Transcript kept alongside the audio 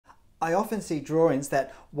I often see drawings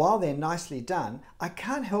that, while they're nicely done, I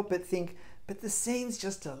can't help but think, but the scene's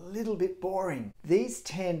just a little bit boring. These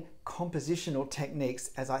 10 compositional techniques,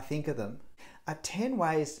 as I think of them, are 10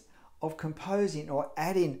 ways of composing or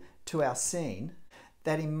adding to our scene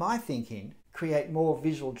that, in my thinking, create more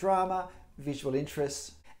visual drama, visual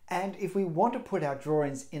interest, and if we want to put our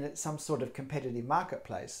drawings in some sort of competitive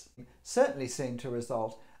marketplace, certainly seem to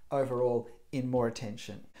result overall in more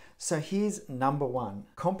attention. So here's number 1.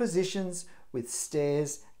 Compositions with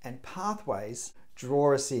stairs and pathways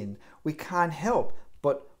draw us in. We can't help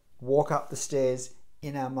but walk up the stairs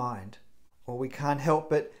in our mind, or we can't help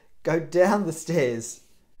but go down the stairs,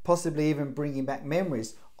 possibly even bringing back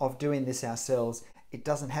memories of doing this ourselves. It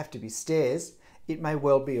doesn't have to be stairs, it may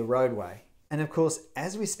well be a roadway. And of course,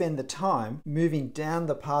 as we spend the time moving down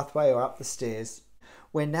the pathway or up the stairs,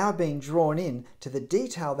 we're now being drawn in to the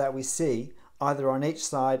detail that we see either on each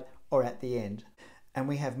side or at the end. And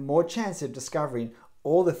we have more chance of discovering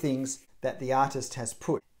all the things that the artist has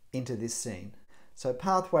put into this scene. So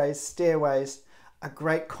pathways, stairways are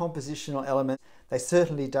great compositional elements. They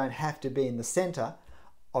certainly don't have to be in the center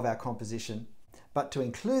of our composition, but to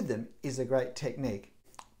include them is a great technique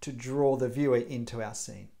to draw the viewer into our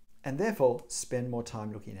scene, and therefore spend more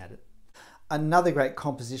time looking at it. Another great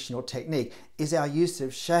compositional technique is our use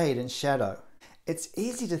of shade and shadow. It's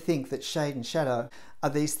easy to think that shade and shadow are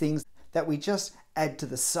these things that we just add to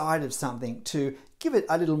the side of something to give it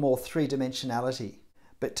a little more three-dimensionality,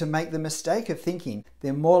 but to make the mistake of thinking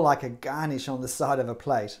they're more like a garnish on the side of a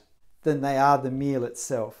plate than they are the meal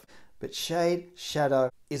itself. But shade, shadow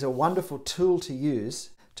is a wonderful tool to use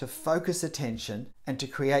to focus attention and to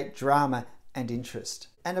create drama and interest.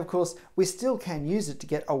 And of course, we still can use it to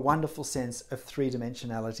get a wonderful sense of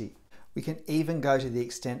three-dimensionality. We can even go to the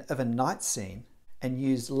extent of a night scene and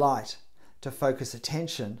use light to focus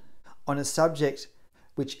attention on a subject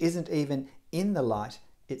which isn't even in the light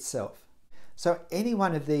itself. So any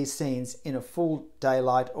one of these scenes in a full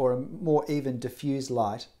daylight or a more even diffused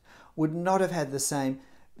light would not have had the same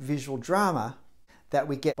visual drama that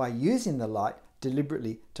we get by using the light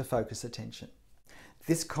deliberately to focus attention.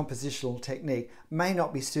 This compositional technique may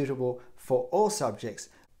not be suitable for all subjects,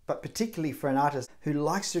 but particularly for an artist who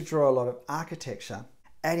likes to draw a lot of architecture,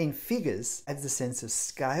 adding figures adds a sense of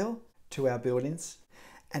scale to our buildings,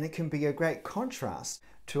 and it can be a great contrast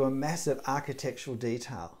to a massive architectural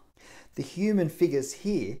detail. The human figures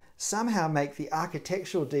here somehow make the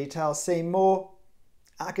architectural detail seem more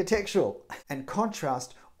architectural, and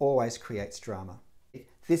contrast always creates drama.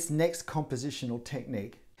 This next compositional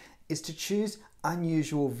technique is to choose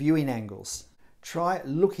unusual viewing angles. Try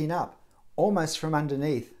looking up almost from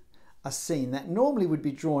underneath a scene that normally would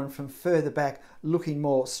be drawn from further back, looking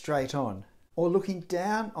more straight on, or looking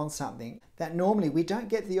down on something that normally we don't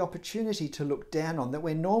get the opportunity to look down on, that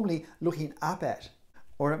we're normally looking up at.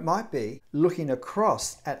 Or it might be looking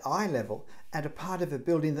across at eye level at a part of a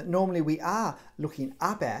building that normally we are looking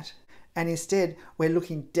up at, and instead we're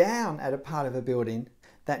looking down at a part of a building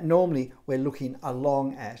that normally we're looking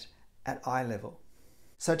along at eye level.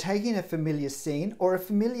 So taking a familiar scene or a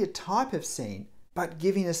familiar type of scene, but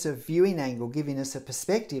giving us a viewing angle, giving us a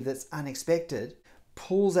perspective that's unexpected,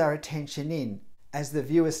 pulls our attention in as the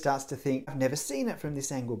viewer starts to think, I've never seen it from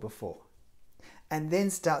this angle before, and then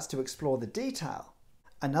starts to explore the detail.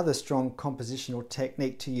 Another strong compositional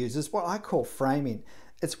technique to use is what I call framing.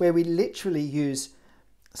 It's where we literally use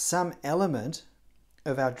some element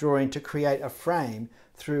of our drawing to create a frame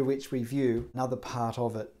through which we view another part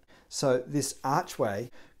of it. So this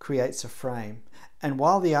archway creates a frame, and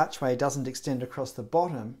while the archway doesn't extend across the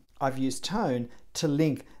bottom, I've used tone to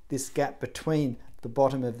link this gap between the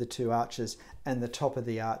bottom of the two arches and the top of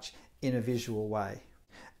the arch in a visual way.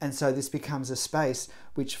 And so this becomes a space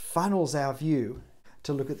which funnels our view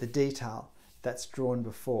to look at the detail that's drawn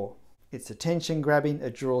before. It's attention grabbing,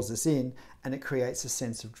 it draws us in, and it creates a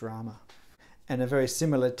sense of drama. And a very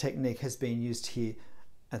similar technique has been used here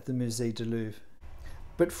at the Musée du Louvre.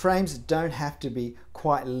 But frames don't have to be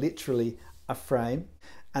quite literally a frame,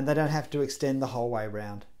 and they don't have to extend the whole way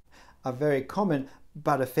around. A very common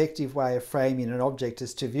but effective way of framing an object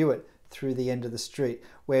is to view it through the end of the street,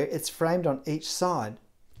 where it's framed on each side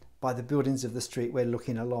by the buildings of the street we're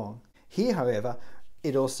looking along. Here, however,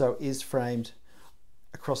 it also is framed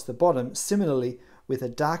across the bottom, similarly with a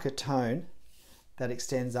darker tone that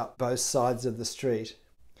extends up both sides of the street,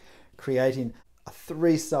 creating a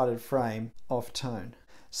three-sided frame of tone.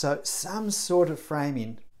 So some sort of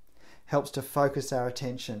framing helps to focus our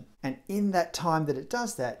attention, and in that time that it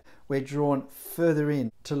does that, we're drawn further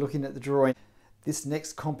in to looking at the drawing. This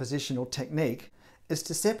next compositional technique is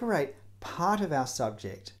to separate part of our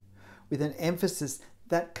subject with an emphasis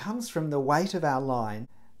that comes from the weight of our line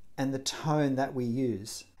and the tone that we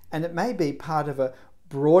use. And it may be part of a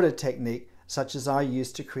broader technique such as I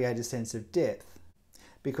use to create a sense of depth,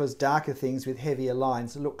 because darker things with heavier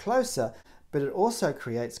lines look closer, but it also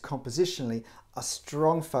creates compositionally a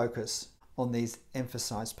strong focus on these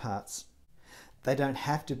emphasized parts. They don't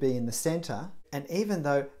have to be in the center, and even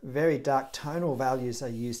though very dark tonal values are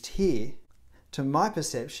used here, to my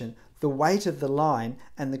perception, the weight of the line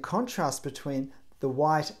and the contrast between the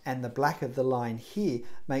white and the black of the line here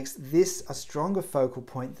makes this a stronger focal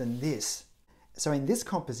point than this. So in this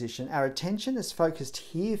composition, our attention is focused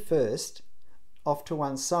here first, off to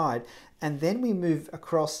one side, and then we move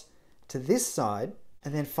across to this side,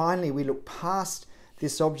 and then finally we look past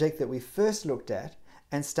this object that we first looked at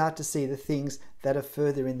and start to see the things that are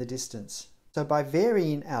further in the distance. So by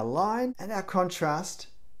varying our line and our contrast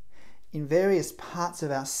in various parts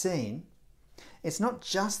of our scene, it's not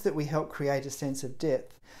just that we help create a sense of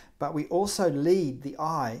depth, but we also lead the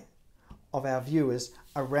eye of our viewers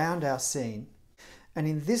around our scene. And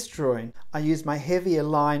in this drawing, I use my heavier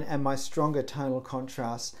line and my stronger tonal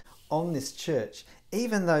contrast on this church,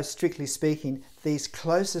 even though strictly speaking, these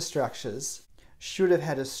closer structures should have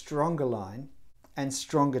had a stronger line and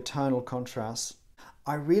stronger tonal contrast.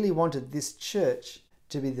 I really wanted this church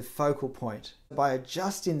to be the focal point. By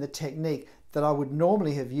adjusting the technique that I would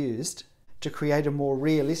normally have used to create a more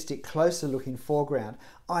realistic, closer looking foreground,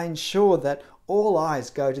 I ensure that all eyes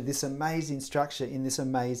go to this amazing structure in this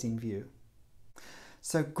amazing view.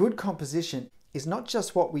 So good composition is not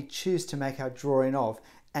just what we choose to make our drawing of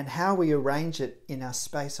and how we arrange it in our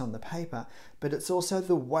space on the paper, but it's also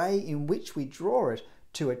the way in which we draw it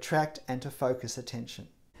to attract and to focus attention.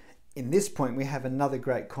 In this point, we have another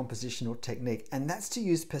great compositional technique, and that's to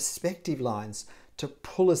use perspective lines to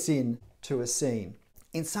pull us in to a scene.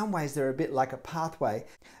 In some ways, they're a bit like a pathway,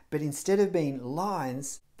 but instead of being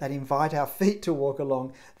lines that invite our feet to walk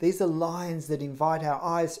along, these are lines that invite our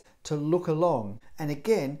eyes to look along. And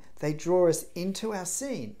again, they draw us into our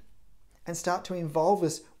scene and start to involve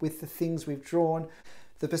us with the things we've drawn.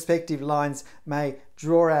 The perspective lines may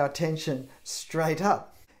draw our attention straight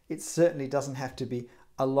up. It certainly doesn't have to be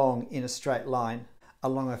along in a straight line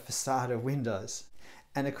along a facade of windows.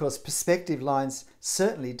 And of course, perspective lines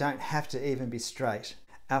certainly don't have to even be straight.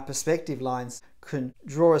 Our perspective lines can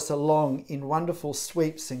draw us along in wonderful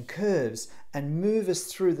sweeps and curves and move us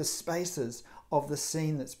through the spaces of the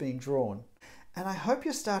scene that's being drawn. And I hope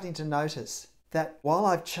you're starting to notice that while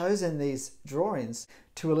I've chosen these drawings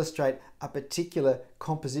to illustrate a particular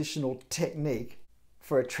compositional technique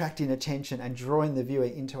for attracting attention and drawing the viewer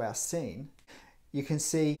into our scene, you can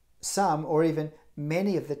see some or even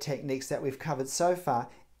many of the techniques that we've covered so far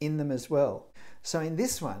in them as well. So in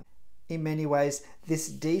this one, in many ways, this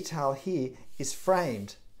detail here is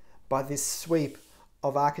framed by this sweep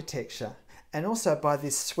of architecture and also by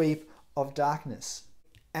this sweep of darkness.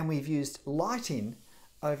 And we've used lighting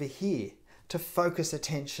over here to focus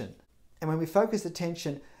attention. And when we focus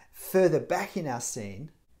attention further back in our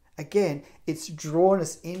scene, again, it's drawn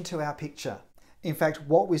us into our picture. In fact,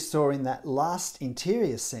 what we saw in that last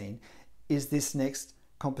interior scene is this next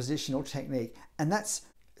compositional technique, and that's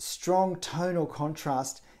strong tonal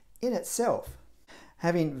contrast in itself.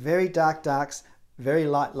 Having very dark darks, very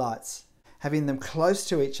light lights, having them close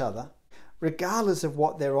to each other, regardless of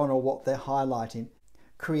what they're on or what they're highlighting,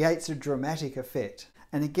 creates a dramatic effect.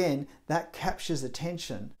 And again, that captures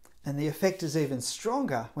attention, and the effect is even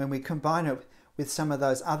stronger when we combine it with some of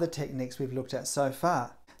those other techniques we've looked at so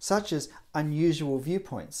far, such as unusual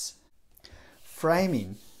viewpoints,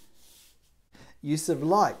 framing, use of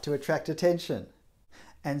light to attract attention,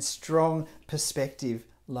 and strong perspective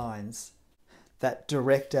lines that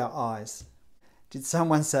direct our eyes. Did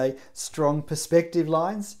someone say strong perspective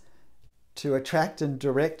lines to attract and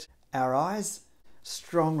direct our eyes?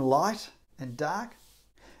 Strong light and dark,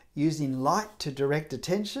 using light to direct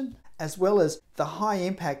attention, as well as the high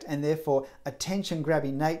impact and therefore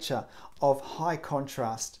attention-grabbing nature of high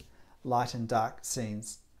contrast light and dark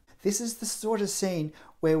scenes. This is the sort of scene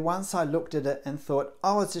where once I looked at it and thought,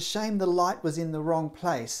 oh, it's a shame the light was in the wrong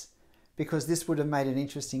place, because this would have made an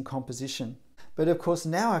interesting composition. But of course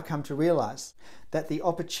now I've come to realize that the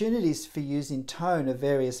opportunities for using tone of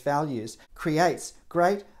various values creates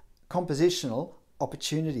great compositional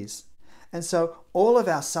opportunities. And so all of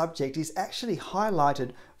our subject is actually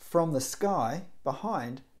highlighted from the sky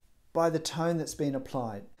behind by the tone that's been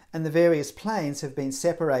applied. And the various planes have been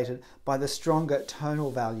separated by the stronger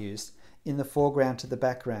tonal values in the foreground to the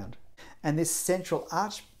background. And this central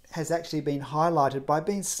arch has actually been highlighted by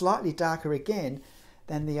being slightly darker again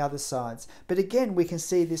than the other sides. But again, we can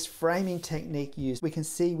see this framing technique used. We can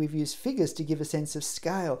see we've used figures to give a sense of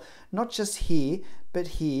scale, not just here, but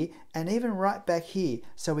here, and even right back here,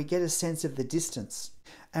 so we get a sense of the distance.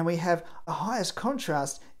 And we have a highest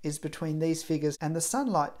contrast is between these figures and the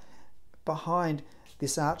sunlight behind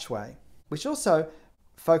this archway, which also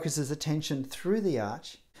focuses attention through the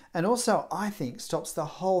arch, and also, I think, stops the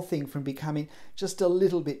whole thing from becoming just a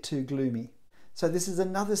little bit too gloomy. So this is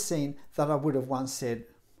another scene that I would have once said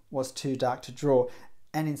was too dark to draw,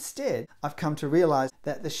 and instead I've come to realize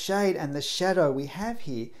that the shade and the shadow we have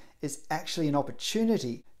here is actually an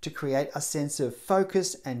opportunity to create a sense of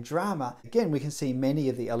focus and drama. Again, we can see many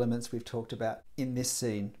of the elements we've talked about in this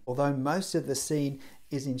scene. Although most of the scene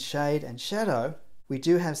is in shade and shadow, we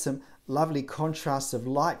do have some lovely contrasts of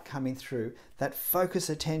light coming through that focus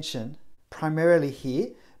attention primarily here,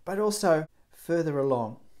 but also further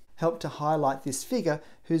along, help to highlight this figure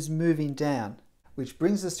who's moving down, which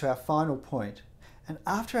brings us to our final point. And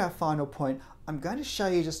after our final point, I'm going to show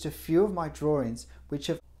you just a few of my drawings which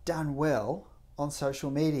have done well on social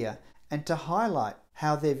media, and to highlight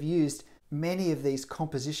how they've used many of these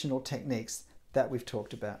compositional techniques that we've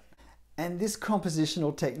talked about. And this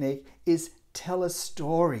compositional technique is tell a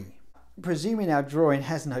story. Presuming our drawing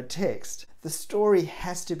has no text, the story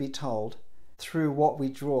has to be told through what we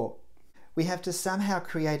draw. We have to somehow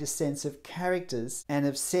create a sense of characters and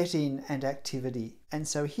of setting and activity. And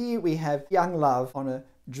so here we have young love on a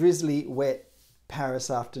drizzly, wet Paris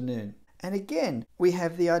afternoon. And again, we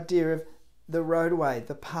have the idea of the roadway,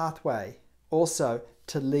 the pathway, also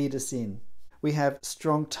to lead us in. We have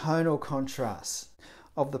strong tonal contrasts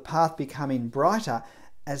of the path becoming brighter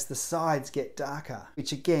as the sides get darker,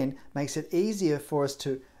 which again makes it easier for us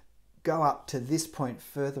to go up to this point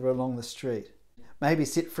further along the street. Maybe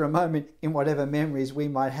sit for a moment in whatever memories we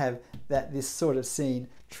might have that this sort of scene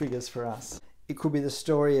triggers for us. It could be the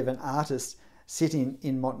story of an artist sitting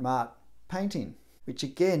in Montmartre painting, which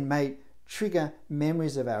again may trigger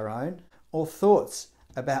memories of our own or thoughts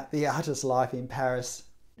about the artist's life in Paris.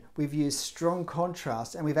 We've used strong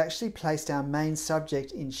contrast, and we've actually placed our main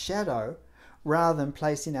subject in shadow rather than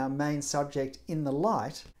placing our main subject in the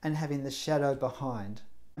light and having the shadow behind.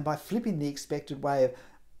 And by flipping the expected way of,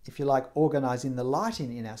 if you like, organising the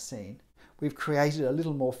lighting in our scene, we've created a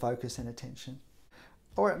little more focus and attention.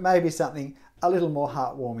 Or it may be something a little more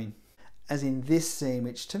heartwarming, as in this scene,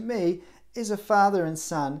 which to me is a father and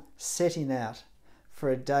son setting out for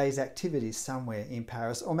a day's activities somewhere in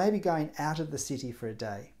Paris, or maybe going out of the city for a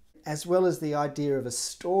day. As well as the idea of a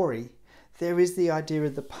story, there is the idea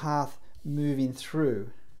of the path moving through,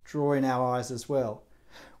 drawing our eyes as well.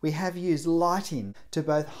 We have used lighting to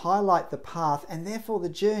both highlight the path and therefore the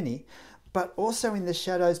journey, but also in the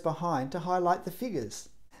shadows behind to highlight the figures.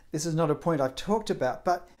 This is not a point I've talked about,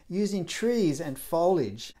 but using trees and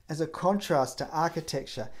foliage as a contrast to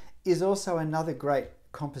architecture is also another great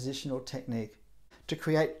compositional technique to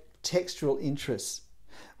create textural interests,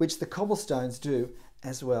 which the cobblestones do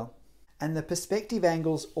as well. And the perspective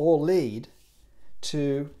angles all lead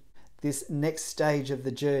to this next stage of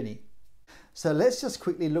the journey. So let's just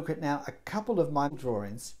quickly look at now a couple of my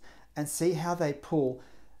drawings and see how they pull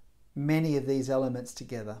many of these elements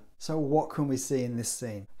together. So what can we see in this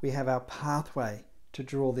scene? We have our pathway to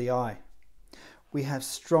draw the eye. We have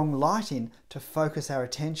strong lighting to focus our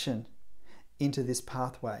attention into this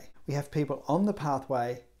pathway. We have people on the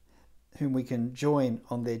pathway whom we can join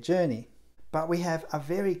on their journey. But we have a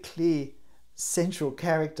very clear central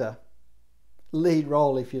character, lead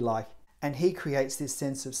role if you like, and he creates this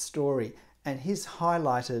sense of story, and he's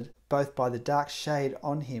highlighted both by the dark shade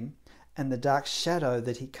on him and the dark shadow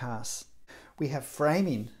that he casts. We have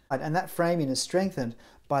framing, and that framing is strengthened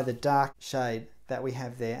by the dark shade that we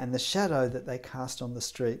have there and the shadow that they cast on the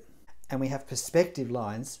street. And we have perspective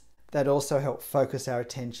lines that also help focus our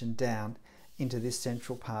attention down into this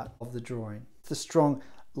central part of the drawing. The strong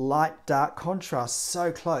light-dark contrast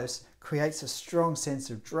so close creates a strong sense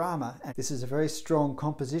of drama, and this is a very strong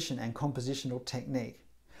composition and compositional technique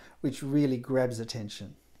which really grabs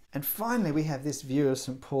attention. And finally we have this view of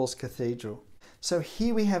St. Paul's Cathedral. So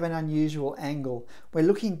here we have an unusual angle. We're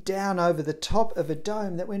looking down over the top of a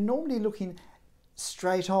dome that we're normally looking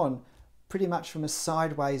straight on, pretty much from a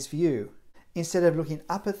sideways view. Instead of looking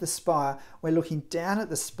up at the spire, we're looking down at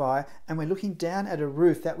the spire, and we're looking down at a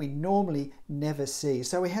roof that we normally never see.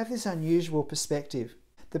 So we have this unusual perspective.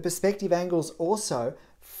 The perspective angles also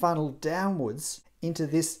funnel downwards into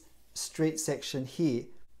this street section here.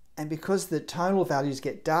 And because the tonal values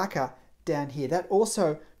get darker down here, that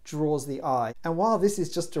also draws the eye. And while this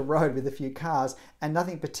is just a road with a few cars and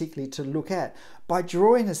nothing particularly to look at, by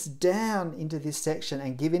drawing us down into this section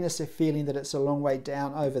and giving us a feeling that it's a long way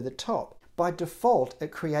down over the top, by default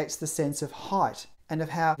it creates the sense of height and of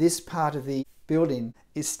how this part of the building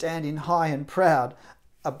is standing high and proud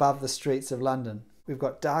above the streets of London. We've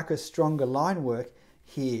got darker, stronger line work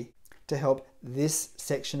here to help this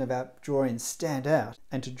section of our drawing stand out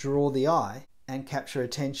and to draw the eye and capture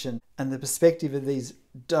attention. And the perspective of these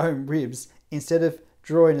dome ribs, instead of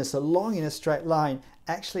drawing us along in a straight line,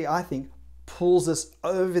 actually I think pulls us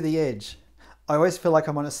over the edge. I always feel like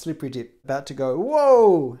I'm on a slippery dip, about to go,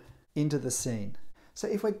 whoa, into the scene. So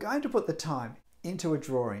if we're going to put the time into a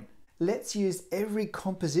drawing, let's use every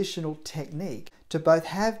compositional technique to both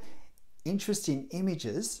have interesting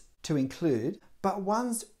images to include, but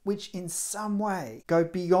ones which in some way go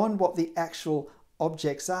beyond what the actual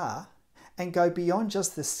objects are and go beyond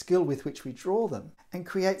just the skill with which we draw them and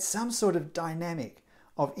create some sort of dynamic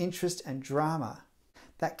of interest and drama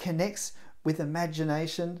that connects with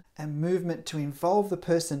imagination and movement to involve the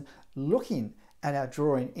person looking at our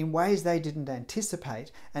drawing in ways they didn't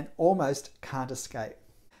anticipate and almost can't escape.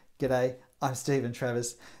 G'day, I'm Stephen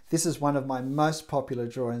Travers. This is one of my most popular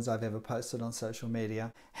drawings I've ever posted on social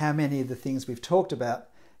media. How many of the things we've talked about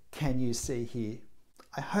can you see here?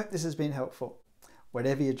 I hope this has been helpful.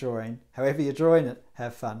 Whatever you're drawing, however you're drawing it,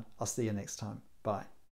 have fun. I'll see you next time. Bye.